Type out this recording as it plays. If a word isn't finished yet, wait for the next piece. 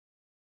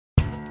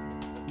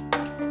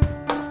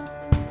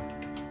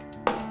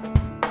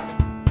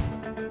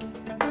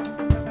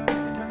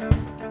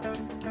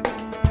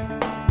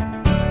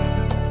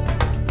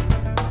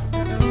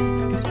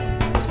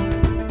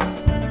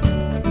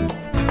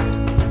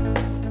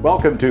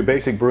Welcome to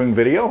Basic Brewing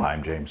Video.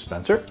 I'm James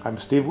Spencer. I'm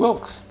Steve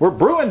Wilkes. We're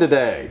brewing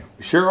today.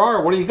 Sure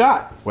are. What do you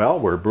got? Well,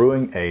 we're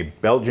brewing a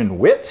Belgian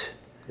wit.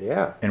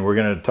 Yeah. And we're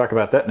going to talk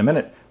about that in a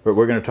minute, but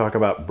we're going to talk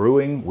about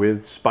brewing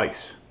with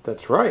spice.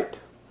 That's right.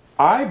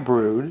 I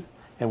brewed,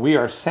 and we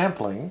are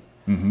sampling,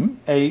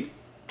 a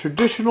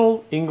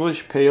traditional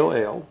English pale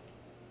ale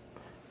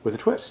with a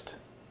twist.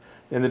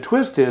 And the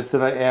twist is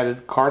that I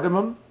added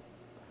cardamom,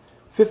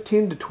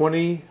 15 to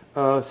 20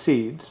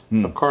 seeds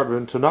of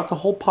cardamom, so not the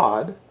whole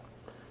pod,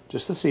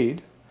 just the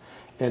seed,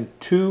 and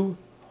 2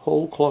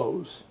 whole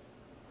cloves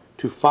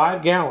to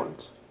 5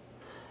 gallons.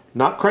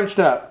 Not crunched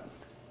up,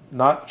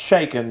 not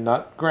shaken,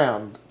 not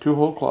ground, 2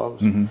 whole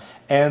cloves,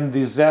 and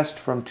the zest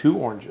from 2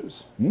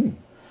 oranges.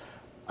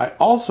 I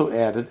also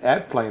added,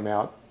 at flame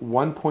out,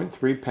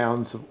 1.3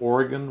 pounds of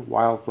Oregon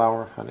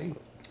wildflower honey.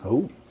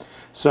 Oh.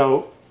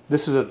 So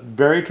this is a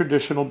very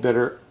traditional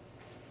bitter.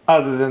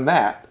 Other than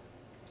that,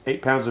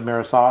 8 pounds of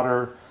Maris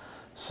Otter,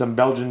 some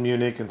Belgian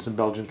Munich, and some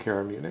Belgian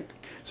Cara Munich.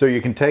 So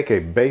you can take a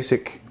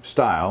basic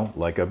style,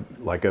 like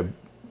a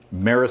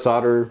Maris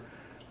Otter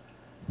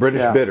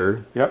British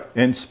bitter,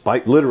 and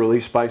literally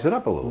spice it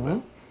up a little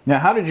bit. Now,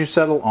 how did you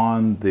settle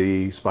on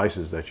the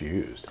spices that you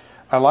used?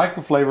 I like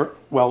the flavor.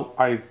 Well,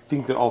 I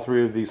think that all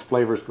 3 of these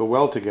flavors go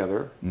well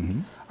together.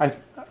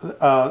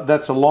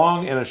 That's a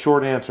long and a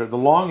short answer. The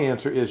long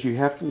answer is you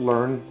have to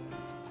learn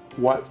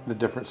what the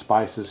different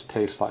spices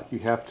taste like. You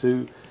have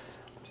to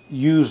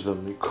use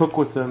them. You cook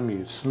with them,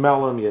 you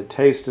smell them, you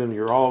taste them.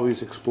 You're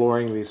always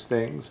exploring these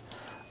things.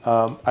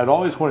 I'd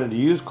always wanted to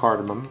use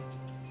cardamom.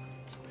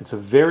 It's a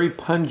very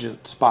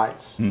pungent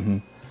spice.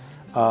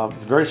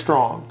 It's very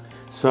strong.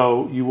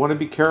 So you want to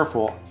be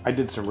careful. I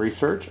did some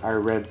research. I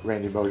read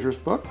Randy Mosher's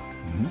book.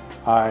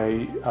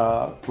 I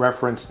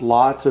referenced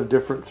lots of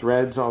different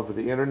threads over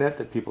the internet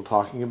that people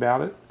talking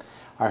about it.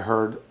 I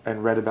heard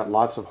and read about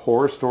lots of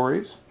horror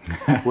stories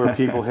where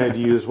people had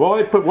used, well,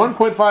 I put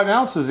 1.5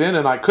 ounces in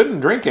and I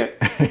couldn't drink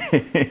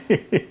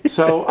it.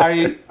 So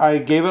I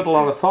gave it a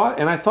lot of thought,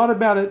 and I thought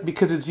about it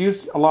because it's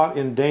used a lot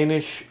in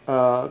Danish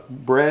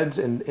breads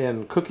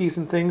and cookies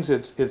and things.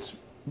 It's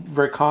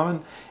very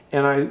common.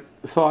 And I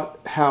thought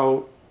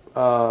how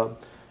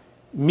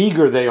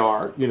meager they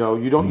are. You know,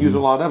 you don't use a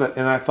lot of it.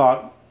 And I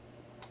thought,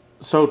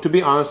 so to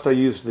be honest, I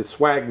used the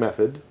swag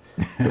method.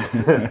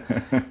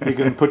 You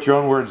can put your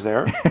own words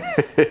there.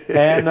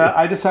 And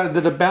I decided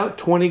that about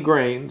 20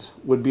 grains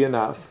would be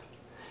enough.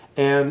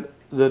 And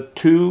the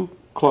 2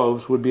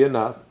 cloves would be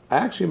enough. I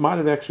actually might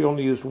have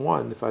only used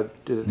 1 if I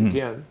did it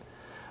again.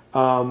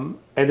 And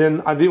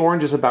then the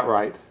orange is about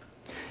right.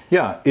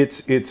 Yeah,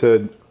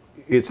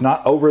 it's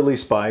not overly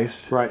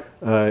spiced. Right.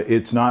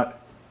 It's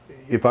not,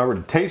 if I were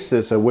to taste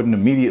this, I wouldn't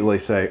immediately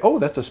say, oh,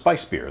 that's a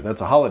spice beer,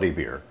 that's a holiday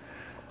beer.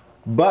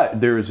 But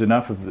there is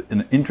enough of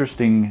an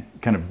interesting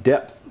kind of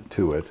depth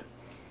to it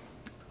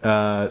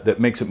that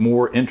makes it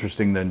more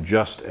interesting than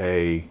just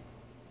a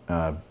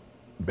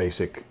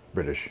basic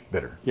British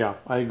bitter. Yeah,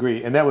 I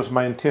agree. And that was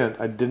my intent.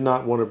 I did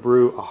not want to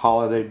brew a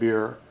holiday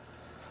beer.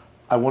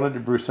 I wanted to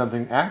brew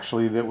something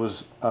actually that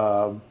was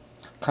kind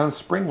of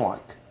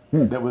spring-like.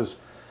 That was,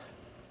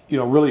 you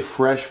know, really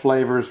fresh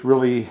flavors,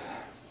 really,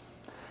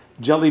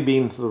 jelly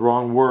beans is the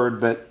wrong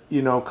word, but,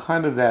 you know,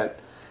 kind of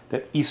that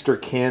Easter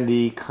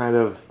candy, kind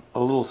of a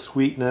little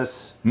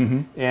sweetness.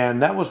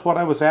 And that was what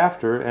I was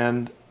after,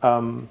 and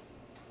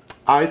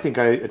I think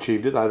I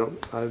achieved it. I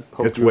hope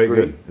it's you way agree.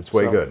 good. It's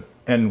way good.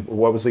 And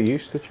what was the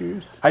yeast that you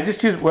used? I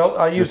just used, well,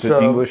 I used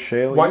English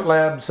ale White yeast?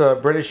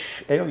 Lab's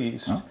British ale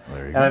yeast. Oh, there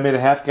you and go. I made a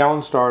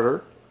half-gallon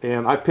starter,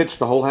 and I pitched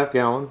the whole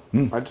half-gallon.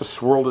 I just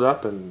swirled it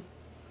up and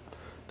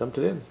dumped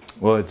it in.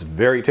 Well, it's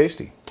very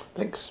tasty.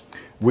 Thanks.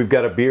 We've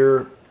got a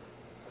beer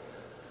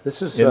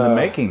This is in the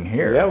making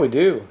here. Yeah, we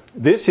do.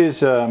 This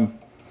is,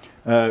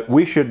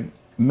 we should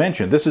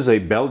mention, this is a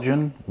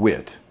Belgian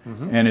wit.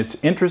 And it's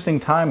interesting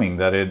timing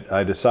that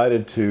I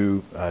decided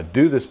to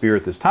do this beer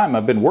at this time.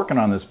 I've been working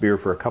on this beer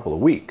for a couple of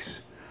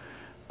weeks.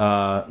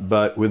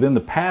 But within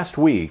the past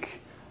week,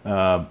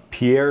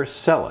 Pierre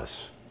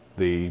Celis,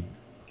 the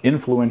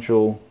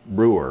influential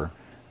brewer,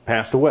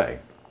 passed away,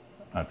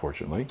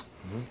 unfortunately.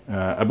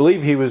 I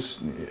believe he was,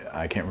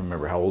 I can't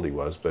remember how old he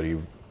was, but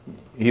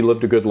he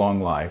lived a good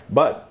long life.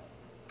 But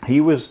he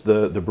was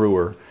the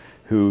brewer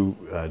who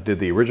did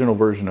the original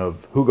version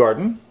of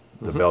Hoegaarden,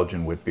 the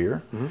Belgian wit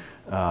beer.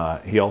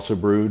 He also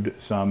brewed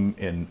some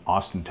in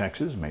Austin,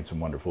 Texas, made some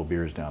wonderful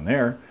beers down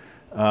there.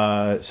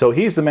 So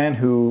he's the man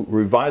who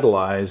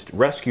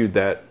rescued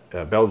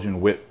that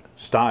Belgian wit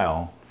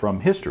style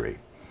from history.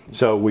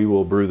 So we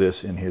will brew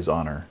this in his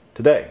honor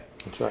today.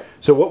 That's right.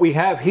 So what we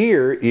have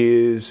here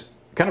is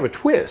kind of a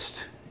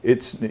twist.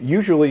 It's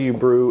usually you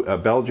brew a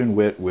Belgian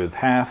wit with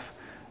half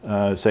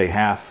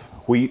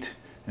wheat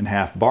and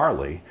half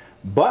barley,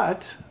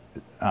 but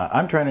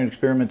I'm trying an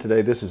experiment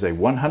today. This is a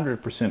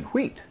 100%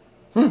 wheat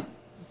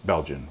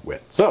Belgian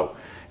wit. So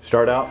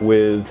start out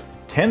with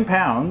 10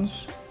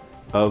 pounds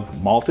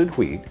of malted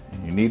wheat.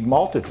 And you need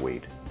malted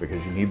wheat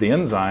because you need the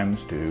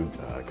enzymes to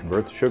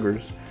convert the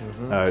sugars,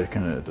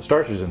 the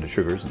starches into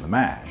sugars in the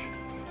mash.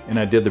 and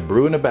I did the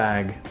brew in a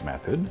bag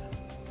method.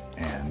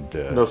 And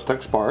no stuck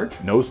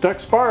sparge. No stuck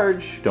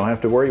sparge. Don't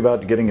have to worry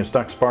about getting a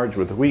stuck sparge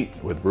with the wheat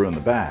with brew in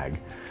the bag.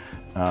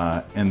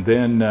 And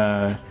then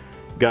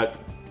got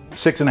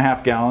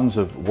 6.5 gallons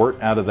of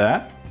wort out of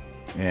that,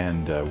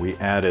 and we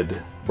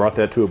brought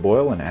that to a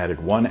boil and added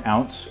 1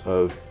 ounce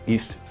of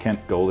East Kent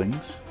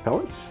Goldings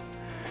pellets.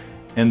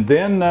 And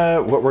then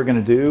what we're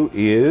going to do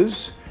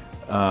is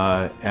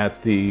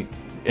at the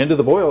end of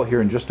the boil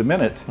here in just a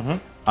minute,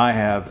 I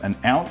have 1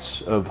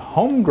 ounce of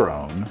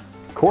homegrown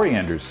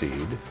coriander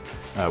seed,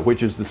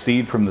 which is the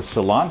seed from the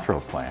cilantro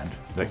plant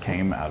that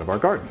came out of our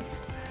garden.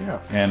 Yeah.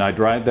 And I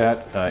dried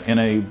that in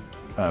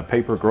a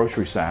paper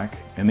grocery sack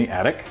in the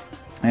attic.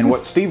 And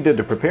what Steve did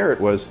to prepare it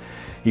was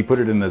he put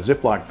it in the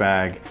Ziploc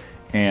bag,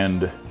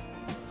 and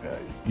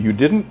you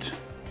didn't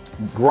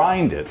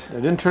grind it. I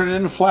didn't turn it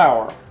into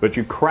flour. But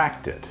you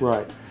cracked it.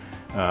 Right.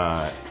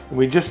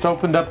 We just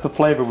opened up the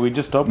flavor. We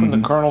just opened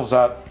the kernels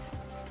up,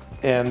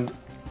 and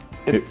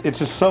it's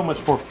just so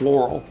much more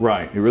floral.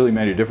 Right. It really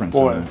made a difference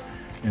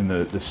in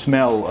the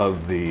smell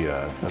of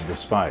the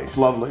spice.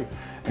 Lovely.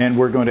 And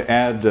we're going to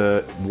add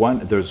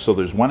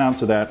there's 1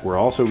 ounce of that. We're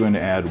also going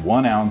to add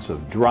 1 ounce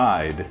of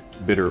dried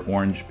bitter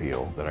orange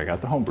peel that I got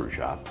at the homebrew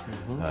shop.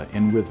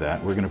 In with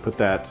that, we're going to put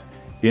that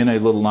in a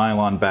little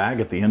nylon bag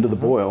at the end of the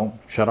boil,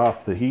 shut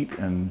off the heat,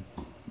 and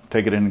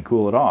take it in and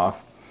cool it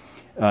off.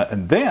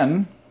 And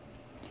then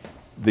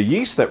the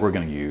yeast that we're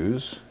going to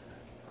use,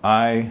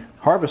 I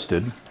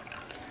harvested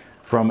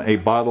from a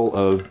bottle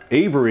of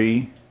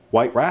Avery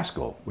White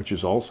Rascal, which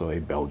is also a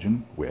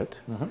Belgian wit.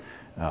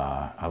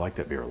 I like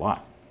that beer a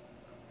lot.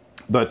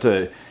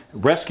 But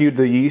rescued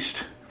the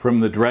yeast from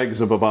the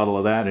dregs of a bottle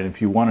of that, and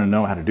if you want to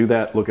know how to do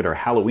that, look at our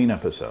Halloween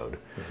episode.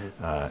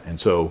 And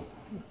so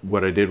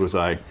what I did was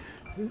I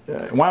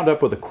wound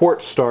up with a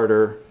quart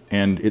starter,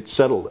 and it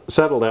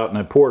settled out, and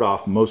I poured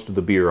off most of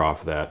the beer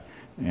off of that.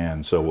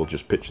 And so we'll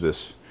just pitch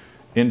this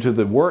into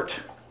the wort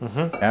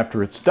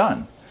after it's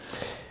done.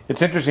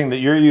 It's interesting that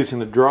you're using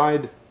the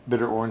dried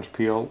bitter orange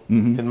peel.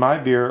 In my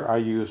beer, I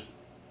use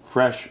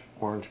fresh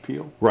orange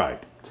peel.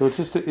 Right. So it's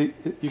just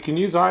you can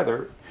use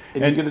either,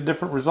 and you get a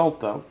different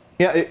result, though.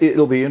 Yeah,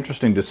 it'll be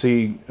interesting to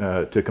see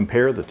to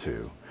compare the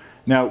two.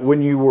 Now,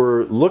 when you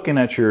were looking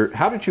at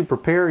how did you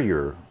prepare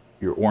your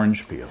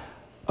orange peel?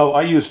 Oh,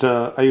 I used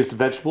a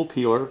vegetable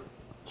peeler,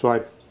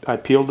 so I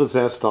peeled the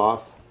zest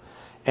off,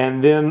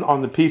 and then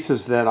on the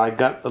pieces that I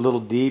got a little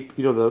deep,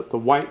 you know, the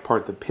white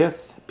part, the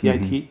pith,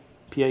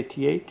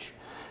 P-I-T-H,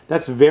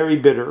 that's very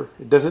bitter.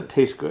 It doesn't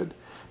taste good.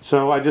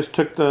 So I just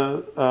took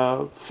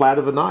the flat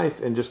of a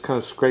knife and just kind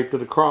of scraped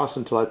it across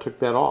until I took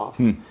that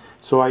off.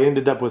 So I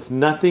ended up with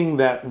nothing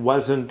that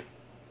wasn't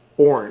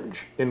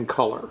orange in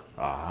color.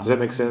 Does that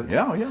make sense?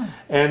 Yeah, yeah.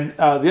 And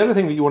the other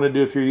thing that you want to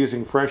do if you're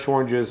using fresh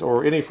oranges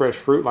or any fresh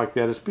fruit like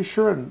that is be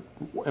sure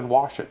and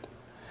wash it.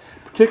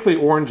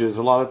 Particularly oranges,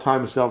 a lot of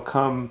times they'll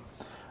come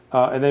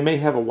and they may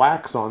have a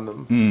wax on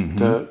them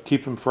to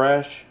keep them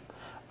fresh.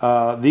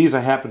 These I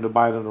happened to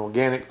buy at an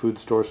organic food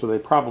store, so they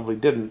probably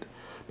didn't.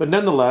 But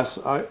nonetheless,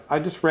 I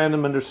just ran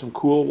them under some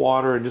cool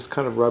water and just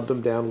kind of rubbed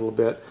them down a little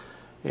bit.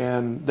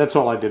 And that's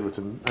all I did with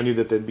them. I knew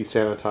that they'd be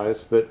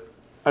sanitized, but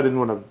I didn't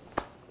want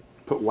to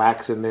put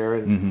wax in there.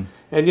 And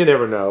and you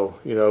never know,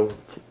 you know,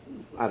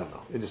 I don't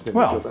know. It just made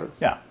me feel better.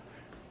 Yeah,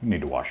 you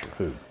need to wash your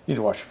food. You need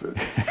to wash your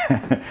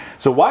food.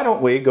 So why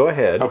don't we go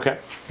ahead? Okay.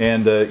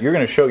 And you're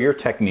going to show your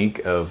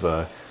technique of...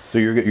 so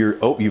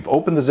you've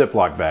opened the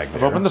Ziploc bag there.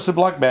 I've opened the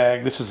Ziploc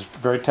bag. This is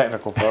very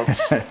technical,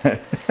 folks. And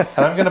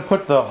I'm going to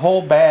put the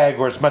whole bag,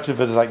 or as much of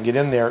it as I can get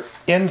in there,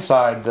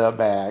 inside the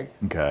bag.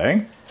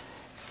 Okay.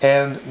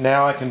 And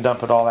now I can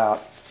dump it all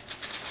out.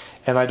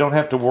 And I don't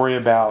have to worry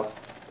about...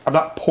 I'm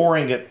not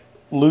pouring it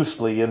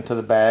loosely into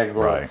the bag.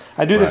 Or,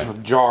 I do this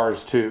with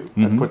jars, too.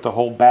 I put the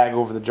whole bag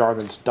over the jar,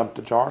 then just dump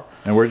the jar.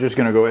 And we're just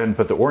going to go ahead and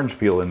put the orange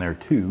peel in there,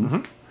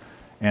 too.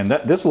 And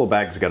this little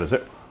bag's got a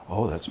zip...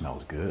 Oh, that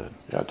smells good.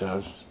 Yeah, it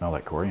does. Smell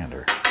like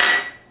coriander.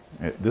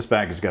 This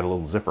bag has got a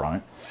little zipper on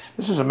it.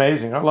 This is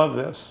amazing. I love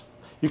this.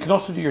 You can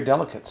also do your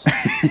delicates.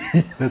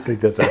 I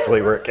think that's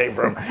actually where it came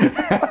from.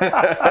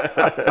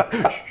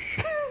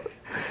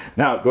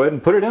 Now, go ahead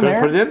and put it in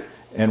there. Put it in.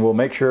 And we'll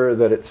make sure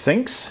that it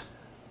sinks.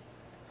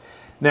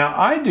 Now,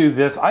 I do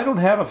this. I don't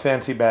have a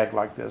fancy bag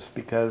like this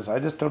because I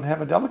just don't have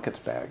a delicates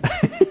bag.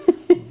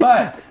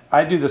 But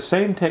I do the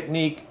same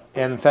technique.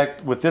 And in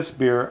fact, with this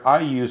beer, I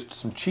used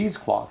some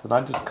cheesecloth, and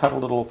I just cut a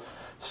little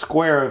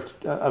square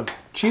of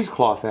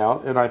cheesecloth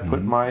out, and I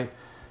put my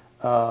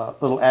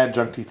little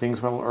adjuncty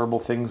things, my little herbal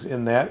things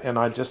in that, and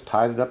I just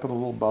tied it up in a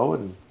little bow.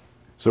 And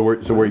so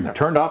we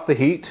turned off the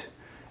heat,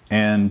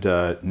 and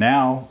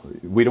now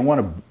we don't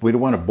want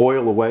to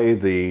boil away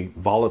the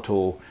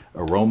volatile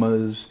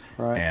aromas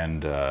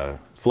and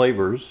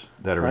flavors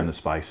that are in the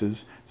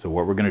spices. So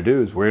what we're going to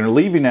do is we're going to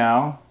leave you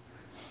now,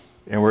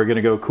 and we're going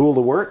to go cool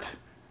the wort.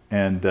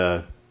 And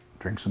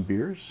drink some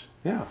beers.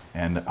 Yeah.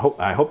 And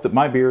I hope that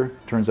my beer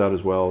turns out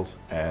as well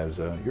as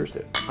yours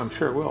did. I'm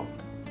sure it will.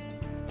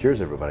 Cheers,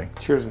 everybody.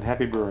 Cheers and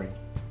happy brewing.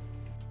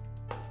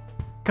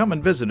 Come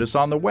and visit us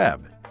on the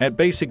web At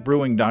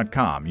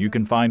basicbrewing.com, you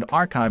can find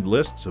archived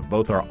lists of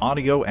both our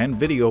audio and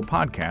video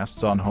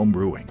podcasts on home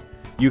brewing.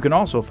 You can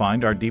also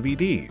find our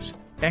DVDs,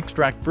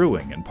 Extract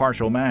Brewing and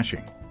Partial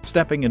Mashing,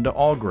 Stepping into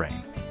All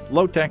Grain,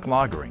 Low-Tech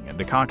Lagering and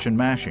Decoction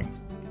Mashing,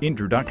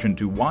 Introduction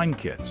to Wine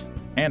Kits,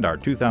 and our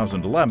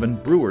 2011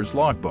 Brewer's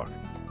Logbook.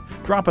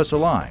 Drop us a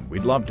line.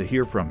 We'd love to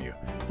hear from you.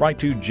 Write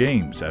to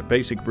James at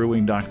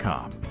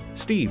basicbrewing.com,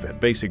 Steve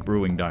at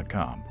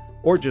basicbrewing.com,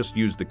 or just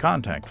use the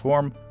contact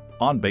form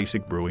on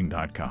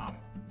basicbrewing.com.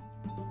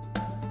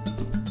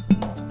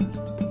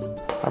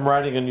 I'm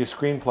writing a new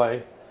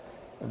screenplay,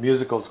 a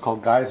musical. It's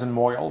called Guys and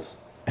Moils.